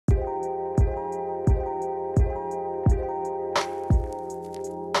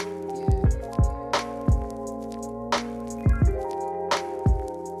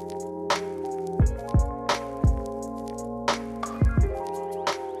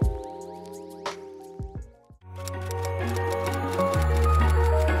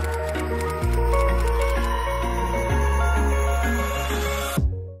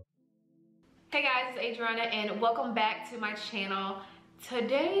welcome back to my channel.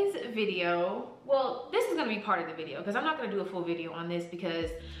 Today's video, well, this is gonna be part of the video because I'm not gonna do a full video on this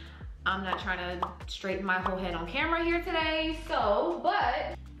because I'm not trying to straighten my whole head on camera here today.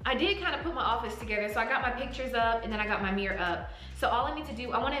 But I did kind of put my office together. So I got my pictures up and then I got my mirror up. So all I need to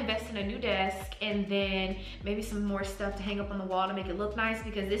do, I want to invest in a new desk and then maybe some more stuff to hang up on the wall to make it look nice,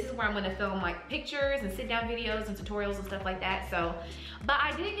 because this is where I'm going to film like pictures and sit down videos and tutorials and stuff like that. So, but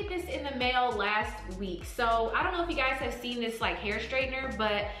I did get this in the mail last week. So I don't know if you guys have seen this like hair straightener,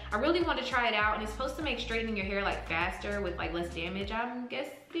 but I really want to try it out, and it's supposed to make straightening your hair like faster with like less damage, I'm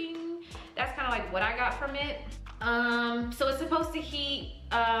guessing. That's kind of like what I got from it. So it's supposed to heat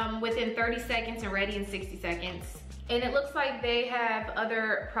within 30 seconds and ready in 60 seconds. And it looks like they have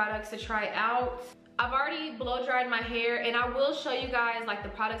other products to try out. I've already blow dried my hair, and I will show you guys like the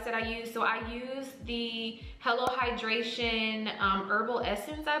products that I use. So I use the Hello Hydration Herbal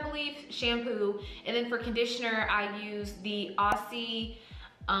Essence, I believe, shampoo. And then for conditioner, I use the Aussie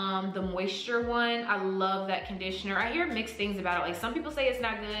the moisture one. I love that conditioner. I hear mixed things about it. Like some people say it's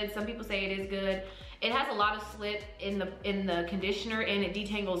not good, some people say it is good. It has a lot of slip in the conditioner, and it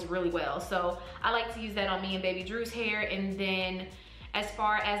detangles really well. So I like to use that on me and baby Drew's hair. And then as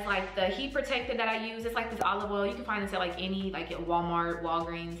far as like the heat protectant that I use, it's like this olive oil. You can find this at like any, like at Walmart,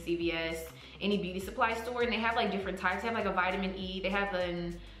 Walgreens, CVS, any beauty supply store. And they have like different types. They have like a vitamin E. They have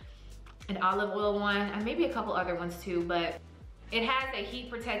an olive oil one, and maybe a couple other ones too, but it has a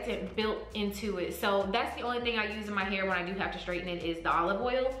heat protectant built into it. So that's the only thing I use in my hair when I do have to straighten it, is the olive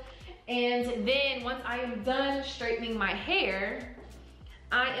oil. And then once I am done straightening my hair,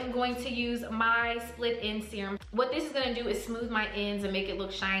 I am going to use my split end serum. What this is gonna do is smooth my ends and make it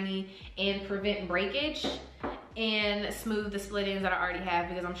look shiny and prevent breakage and smooth the split ends that I already have,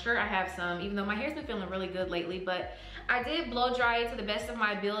 because I'm sure I have some, even though my hair's been feeling really good lately. But I did blow dry it to the best of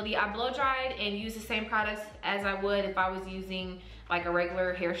my ability. I blow dried and used the same products as I would if I was using like a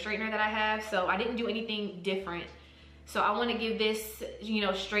regular hair straightener that I have. So I didn't do anything different. So I want to give this, you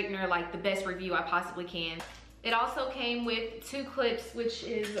know, straightener like the best review I possibly can. It also came with 2 clips, which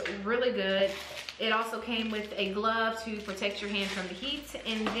is really good. It also came with a glove to protect your hand from the heat.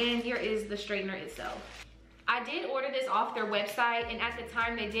 And then here is the straightener itself. I did order this off their website, and at the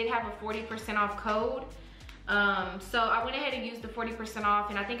time they did have a 40% off code. So I went ahead and used the 40% off,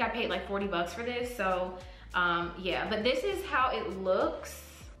 and I think I paid like 40 bucks for this. So yeah, but this is how it looks.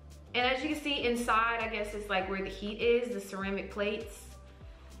 And as you can see inside, I guess it's like where the heat is, the ceramic plates.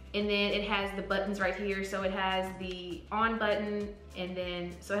 And then it has the buttons right here. So it has the on button, and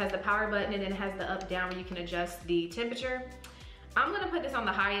then, so it has the power button, and then it has the up down where you can adjust the temperature. I'm gonna put this on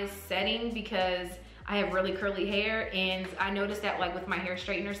the highest setting because I have really curly hair, and I noticed that like with my hair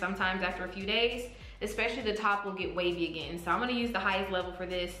straightener, sometimes after a few days, especially the top will get wavy again. So I'm gonna use the highest level for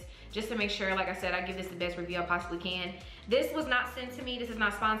this just to make sure, like I said, I give this the best review I possibly can. This was not sent to me, this is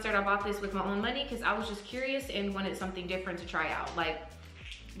not sponsored. I bought this with my own money because I was just curious and wanted something different to try out. Like,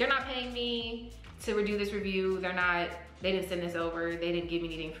 they're not paying me to do this review. They didn't send this over. They didn't give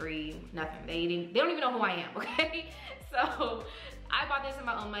me anything free, nothing. They don't even know who I am, okay? So I bought this with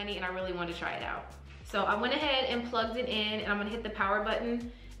my own money and I really wanted to try it out. So I went ahead and plugged it in, and I'm gonna hit the power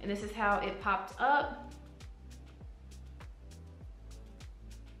button, and this is how it popped up.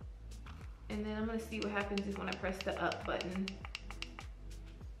 And then I'm gonna see what happens is when I press the up button.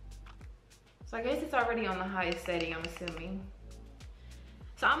 So I guess it's already on the highest setting, I'm assuming.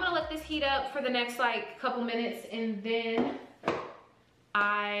 So I'm gonna let this heat up for the next like couple minutes, and then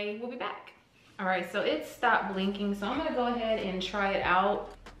I will be back. All right, so it stopped blinking, so I'm gonna go ahead and try it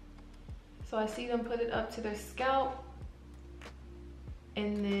out. So I see them put it up to their scalp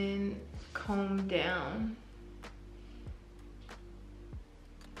and then comb down.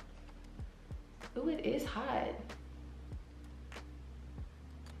 Ooh, it is hot.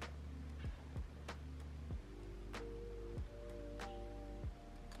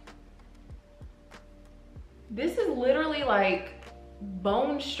 This is literally like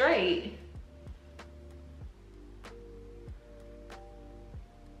bone straight.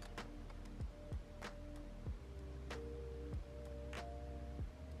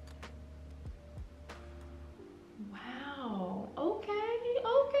 Wow, okay,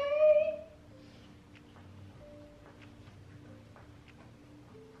 okay.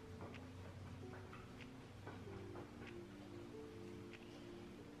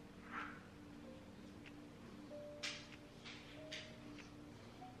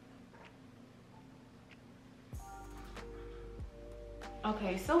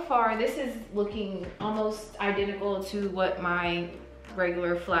 Okay, so far this is looking almost identical to what my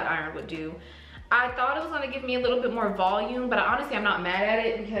regular flat iron would do. I thought it was gonna give me a little bit more volume, but honestly, I'm not mad at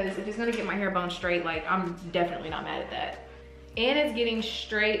it because if it's gonna get my hair bone straight, like, I'm definitely not mad at that. And it's getting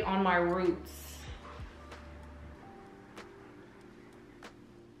straight on my roots.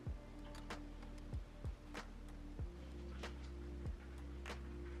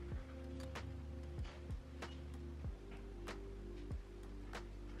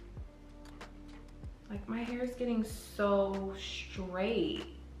 Like, my hair is getting so straight.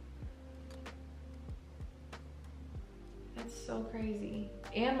 That's so crazy.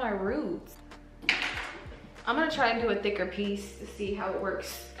 And my roots. I'm gonna try and do a thicker piece to see how it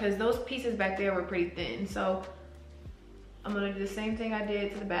works, because those pieces back there were pretty thin. So I'm gonna do the same thing I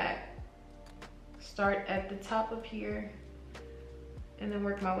did to the back. Start at the top up here and then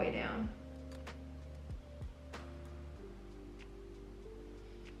work my way down.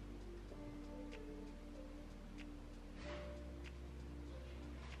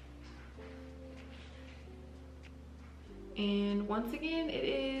 And once again, it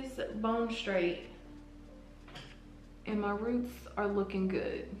is bone straight. And my roots are looking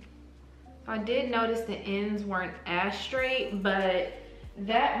good. I did notice the ends weren't as straight, but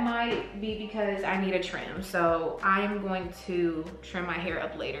that might be because I need a trim. So I'm going to trim my hair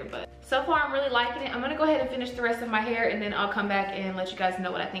up later, but so far I'm really liking it. I'm gonna go ahead and finish the rest of my hair and then I'll come back and let you guys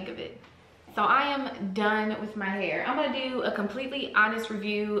know what I think of it. So I am done with my hair. I'm gonna do a completely honest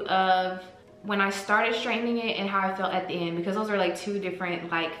review of when I started straightening it and how I felt at the end, because those are like two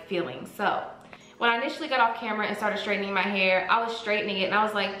different like feelings. So when I initially got off camera and started straightening my hair, I was straightening it and I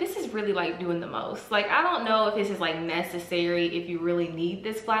was like, this is really like doing the most. Like, I don't know if this is like necessary, if you really need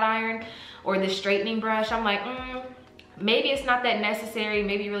this flat iron or this straightening brush. I'm like, maybe it's not that necessary.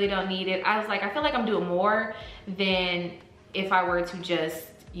 Maybe you really don't need it. I was like, I feel like I'm doing more than if I were to just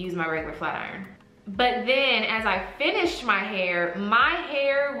use my regular flat iron. But then as I finished my hair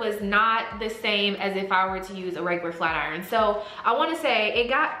was not the same as if I were to use a regular flat iron. So I want to say it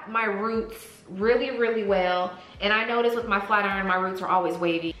got my roots really well. And I noticed with my flat iron, my roots are always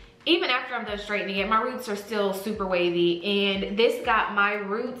wavy. Even after I'm done straightening it, my roots are still super wavy. And this got my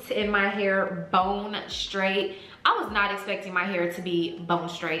roots in my hair bone straight. I was not expecting my hair to be bone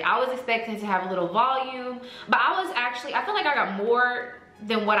straight. I was expecting to have a little volume, but I feel like I got more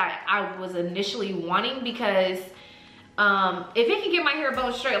than what I was initially wanting, because if it can get my hair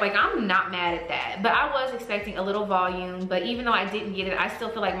bone straight, like, I'm not mad at that. But I was expecting a little volume, but even though I didn't get it, I still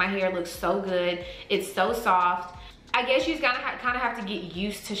feel like my hair looks so good. It's so soft. I guess you just kind of have to get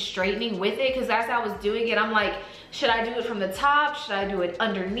used to straightening with it, because as I was doing it, I'm like, should I do it from the top? Should I do it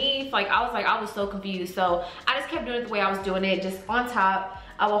underneath? Like, I was so confused. So I just kept doing it the way I was doing it, just on top.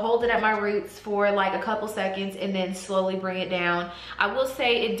 I will hold it at my roots for like a couple seconds and then slowly bring it down. I will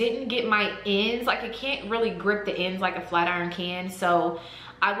say it didn't get my ends, like, it can't really grip the ends like a flat iron can. So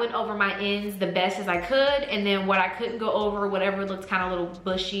I went over my ends the best as I could, and then what I couldn't go over, whatever looked kind of a little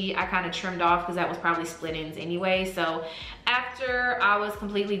bushy, I kind of trimmed off, because that was probably split ends anyway. So after I was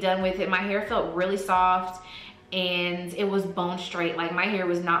completely done with it, my hair felt really soft and it was bone straight. Like, my hair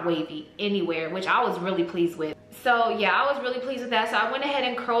was not wavy anywhere, which I was really pleased with. So yeah, I was really pleased with that. So I went ahead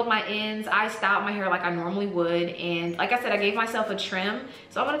and curled my ends. I styled my hair like I normally would, and like I said, I gave myself a trim.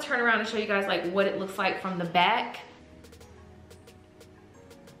 So I'm gonna turn around and show you guys like what it looks like from the back.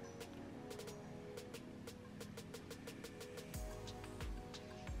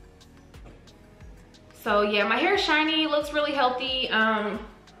 So yeah, my hair is shiny, looks really healthy. I'm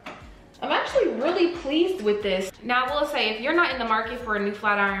actually really pleased with this. Now I will say, if you're not in the market for a new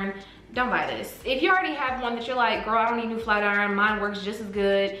flat iron, don't buy this. If you already have one that you're like, girl, I don't need a new flat iron, mine works just as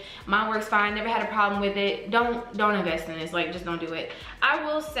good, mine works fine, never had a problem with it, don't invest in this. Like, just don't do it. I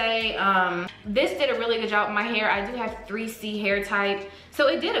will say this did a really good job with my hair. I do have 3C hair type, so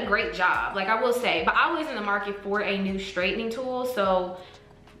it did a great job, like, I will say. But I was in the market for a new straightening tool, so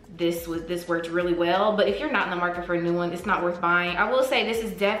this worked really well. But if you're not in the market for a new one, it's not worth buying. I will say this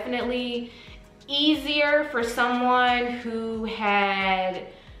is definitely easier for someone who had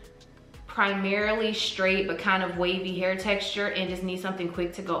primarily straight but kind of wavy hair texture and just need something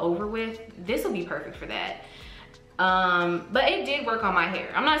quick to go over with. This will be perfect for that. But it did work on my hair.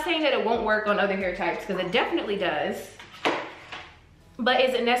 I'm not saying that it won't work on other hair types, because it definitely does. But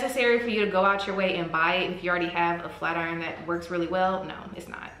is it necessary for you to go out your way and buy it if you already have a flat iron that works really well? No, it's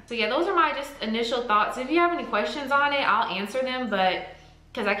not. So yeah, those are my just initial thoughts. If you have any questions on it, I'll answer them, but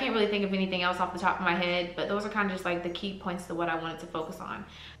because I can't really think of anything else off the top of my head. But those are kind of just like the key points to what I wanted to focus on.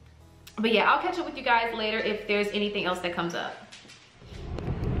 But yeah, I'll catch up with you guys later if there's anything else that comes up.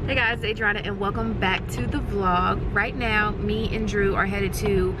 Hey guys, it's Adriana and welcome back to the vlog. Right now, me and Drew are headed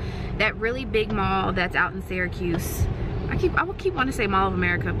to that really big mall that's out in Syracuse. I will keep wanting to say Mall of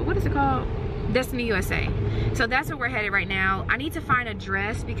America, but what is it called? Destiny USA. So that's where we're headed right now. I need to find a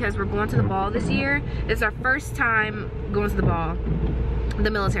dress because we're going to the ball this year. It's our first time going to the ball, the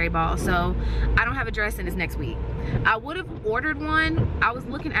military ball. So I don't have a dress and it's next week. I would have ordered one. I was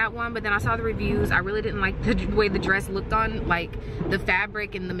looking at one, but then I saw the reviews. I really didn't like the way the dress looked on, like the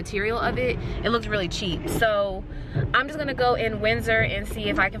fabric and the material of it. It looked really cheap. So I'm just gonna go in Windsor and see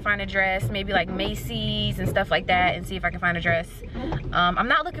if I can find a dress, maybe like Macy's and stuff like that, and see if I can find a dress. I'm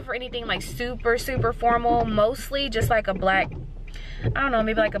not looking for anything like super formal, mostly just like a black, I don't know,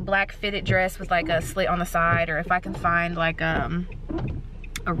 maybe like a black fitted dress with like a slit on the side, or if I can find like a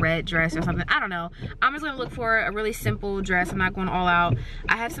red dress or something. I don't know. I'm just gonna look for a really simple dress. I'm not going all out.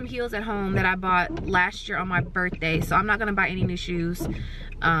 I have some heels at home that I bought last year on my birthday, so I'm not gonna buy any new shoes.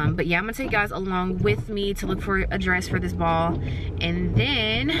 But yeah, I'm gonna take you guys along with me to look for a dress for this ball, and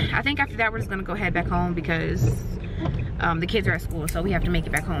then I think after that we're just gonna go head back home because the kids are at school, so we have to make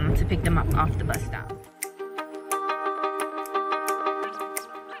it back home to pick them up off the bus stop.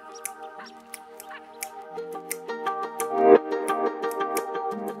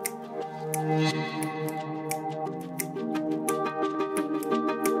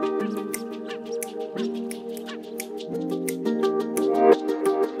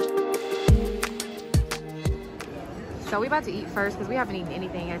 So we about to eat first because we haven't eaten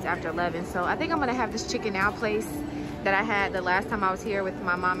anything and it's after 11. So I think I'm gonna have this chicken now place that I had the last time I was here with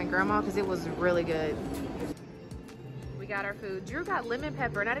my mom and grandma because it was really good. We got our food. Drew got lemon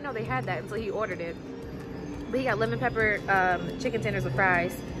pepper and I didn't know they had that until he ordered it. But he got lemon pepper chicken tenders with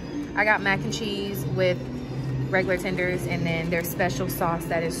fries. I got mac and cheese with regular tenders, and then their special sauce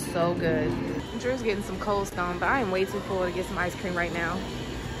that is so good. Drew's getting some Cold Stone, but I am way too full to get some ice cream right now.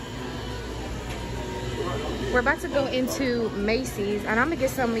 We're about to go into Macy's, and I'm gonna get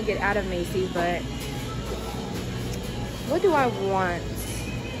something to get out of Macy's, but what do I want?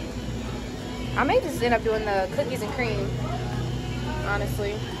 I may just end up doing the cookies and cream,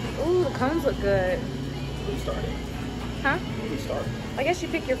 honestly. Ooh, the cones look good. Who started? Huh? Who started? I guess you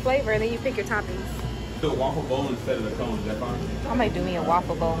pick your flavor and then you pick your toppings. Do a waffle bowl instead of the cones, is that fine? I might do me a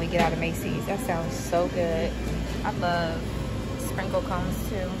waffle bowl when we get out of Macy's. That sounds so good. I love sprinkle cones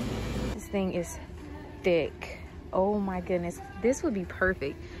too. This thing is thick. Oh my goodness. This would be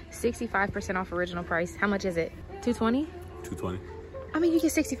perfect. 65% off original price. How much is it? $220? $220. I mean, you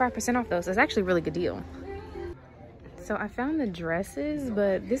get 65% off those. It's actually a really good deal. So I found the dresses,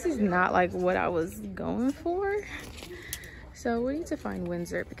 but this is not like what I was going for. So we need to find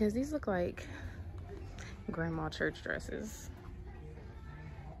Windsor because these look like grandma church dresses.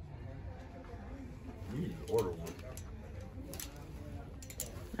 You need to order one.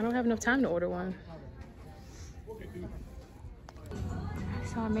 I don't have enough time to order one.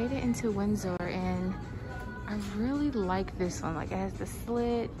 So I made it into Windsor and I really like this one. Like, it has the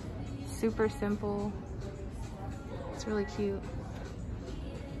slit, super simple. It's really cute.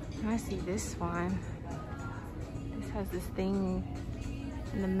 And I see this one. This has this thing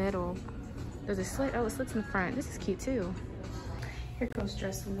in the middle. There's a slit. Oh, it slits in the front. This is cute too. Here goes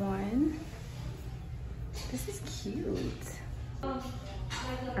dress one. This is cute.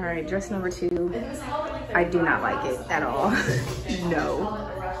 All right, dress number two. I do not like it at all. No.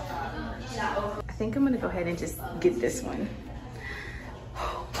 I think I'm gonna go ahead and just get this one.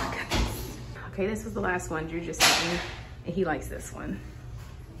 Oh my goodness. Okay, this was the last one Drew just sent me, and he likes this one.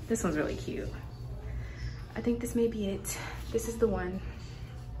 This one's really cute. I think this may be it. This is the one.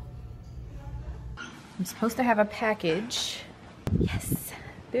 I'm supposed to have a package. Yes,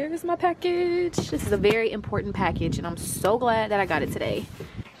 there's my package. This is a very important package, and I'm so glad that I got it today.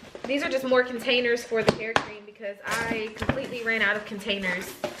 These are just more containers for the hair cream because I completely ran out of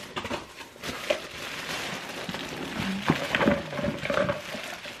containers.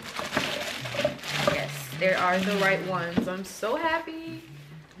 Yes, there are the right ones. I'm so happy.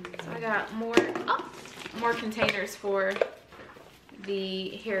 So I got more containers for the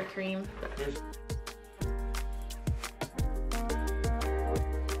hair cream.